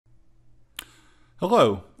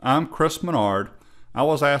Hello, I'm Chris Menard. I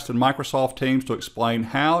was asked in Microsoft Teams to explain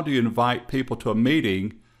how do you invite people to a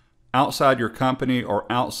meeting outside your company or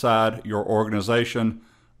outside your organization.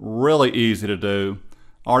 Really easy to do.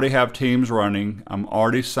 I already have Teams running. I'm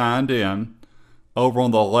already signed in. Over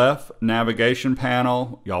on the left navigation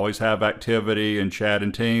panel, you always have activity and chat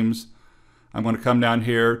and Teams. I'm going to come down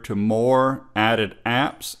here to more added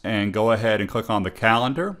apps and go ahead and click on the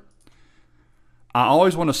calendar. I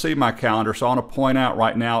always want to see my calendar, so I want to point out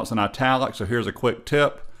right now it's in italics. So here's a quick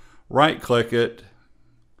tip. Right click it,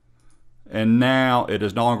 and now it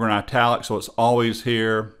is no longer in italics, so it's always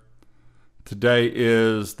here. Today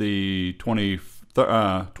is the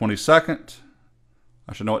 22nd.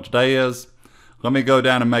 I should know what today is. Let me go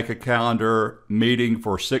down and make a calendar meeting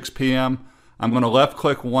for 6 p.m. I'm going to left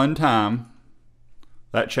click one time.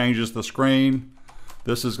 That changes the screen.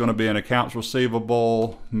 This is going to be an accounts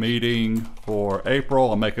receivable meeting for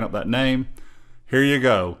April. I'm making up that name. Here you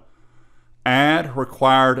go. Add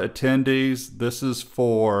required attendees. This is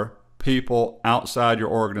for people outside your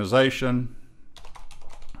organization.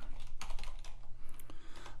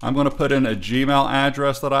 I'm going to put in a Gmail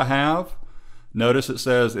address that I have. Notice it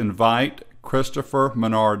says invite Christopher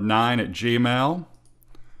Menard 9 at Gmail.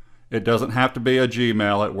 It doesn't have to be a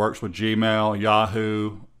Gmail. It works with Gmail,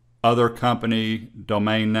 Yahoo, other company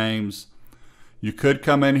domain names. You could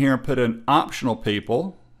come in here and put in optional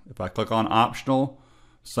people. If I click on optional,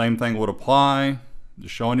 same thing would apply.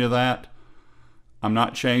 Just showing you that. I'm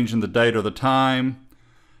not changing the date or the time.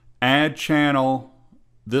 Add channel.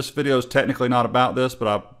 This video is technically not about this, but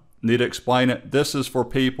I need to explain it. This is for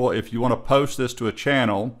people if you want to post this to a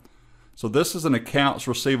channel. So this is an accounts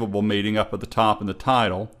receivable meeting up at the top in the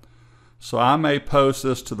title. So I may post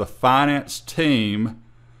this to the finance team,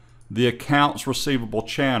 the accounts receivable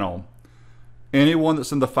channel. Anyone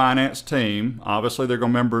that's in the finance team, obviously they're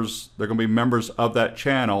going to be members of that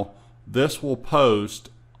channel. This will post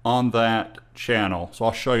on that channel. So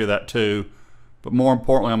I'll show you that too. But more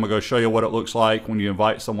importantly, I'm going to go show you what it looks like when you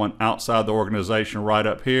invite someone outside the organization right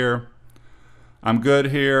up here. I'm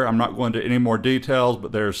good here. I'm not going into any more details,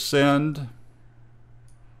 but there's send.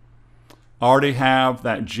 I already have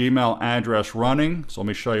that Gmail address running, so let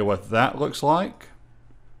me show you what that looks like.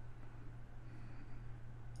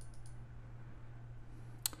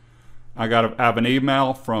 I have an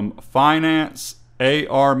email from Finance,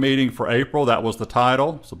 AR meeting for April. That was the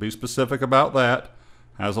title, so be specific about that.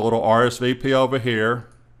 Has a little RSVP over here.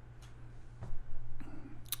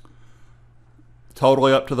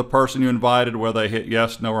 Totally up to the person you invited whether they hit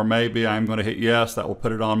yes, no, or maybe. I'm going to hit yes. That will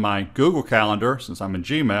put it on my Google Calendar since I'm in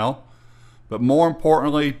Gmail. But more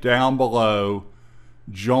importantly, down below,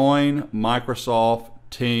 join Microsoft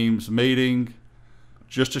Teams meeting.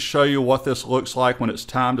 Just to show you what this looks like when it's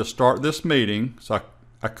time to start this meeting. So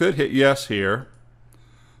I could hit yes here.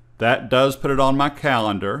 That does put it on my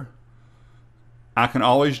calendar. I can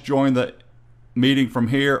always join the meeting from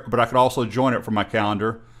here, but I could also join it from my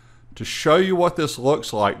calendar. To show you what this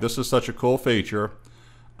looks like, this is such a cool feature,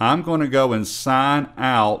 I'm going to go and sign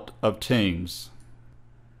out of Teams.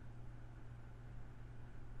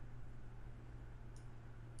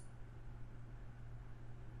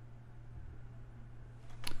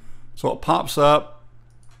 So it pops up,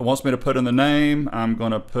 it wants me to put in the name. I'm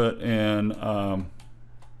going to put in, I'm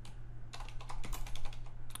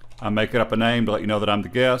making up a name to let you know that I'm the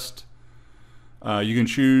guest. You can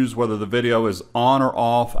choose whether the video is on or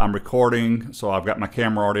off. I'm recording, so I've got my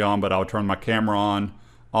camera already on, but I'll turn my camera on.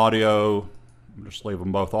 Audio, just leave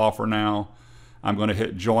them both off for now. I'm going to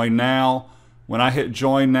hit join now. When I hit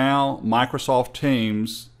join now, Microsoft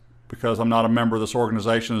Teams, because I'm not a member of this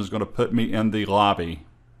organization, is going to put me in the lobby.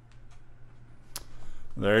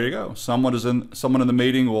 There you go. Someone in the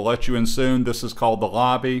meeting will let you in soon. This is called the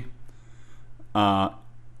lobby. I,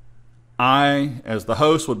 as the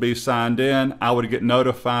host, would be signed in. I would get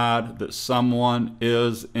notified that someone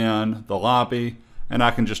is in the lobby, and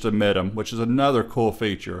I can just admit them, which is another cool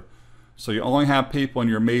feature. So you only have people in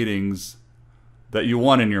your meetings that you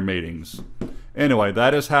want in your meetings. Anyway,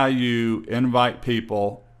 that is how you invite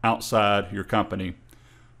people outside your company.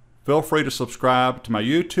 Feel free to subscribe to my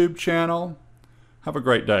YouTube channel. Have a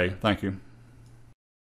great day. Thank you.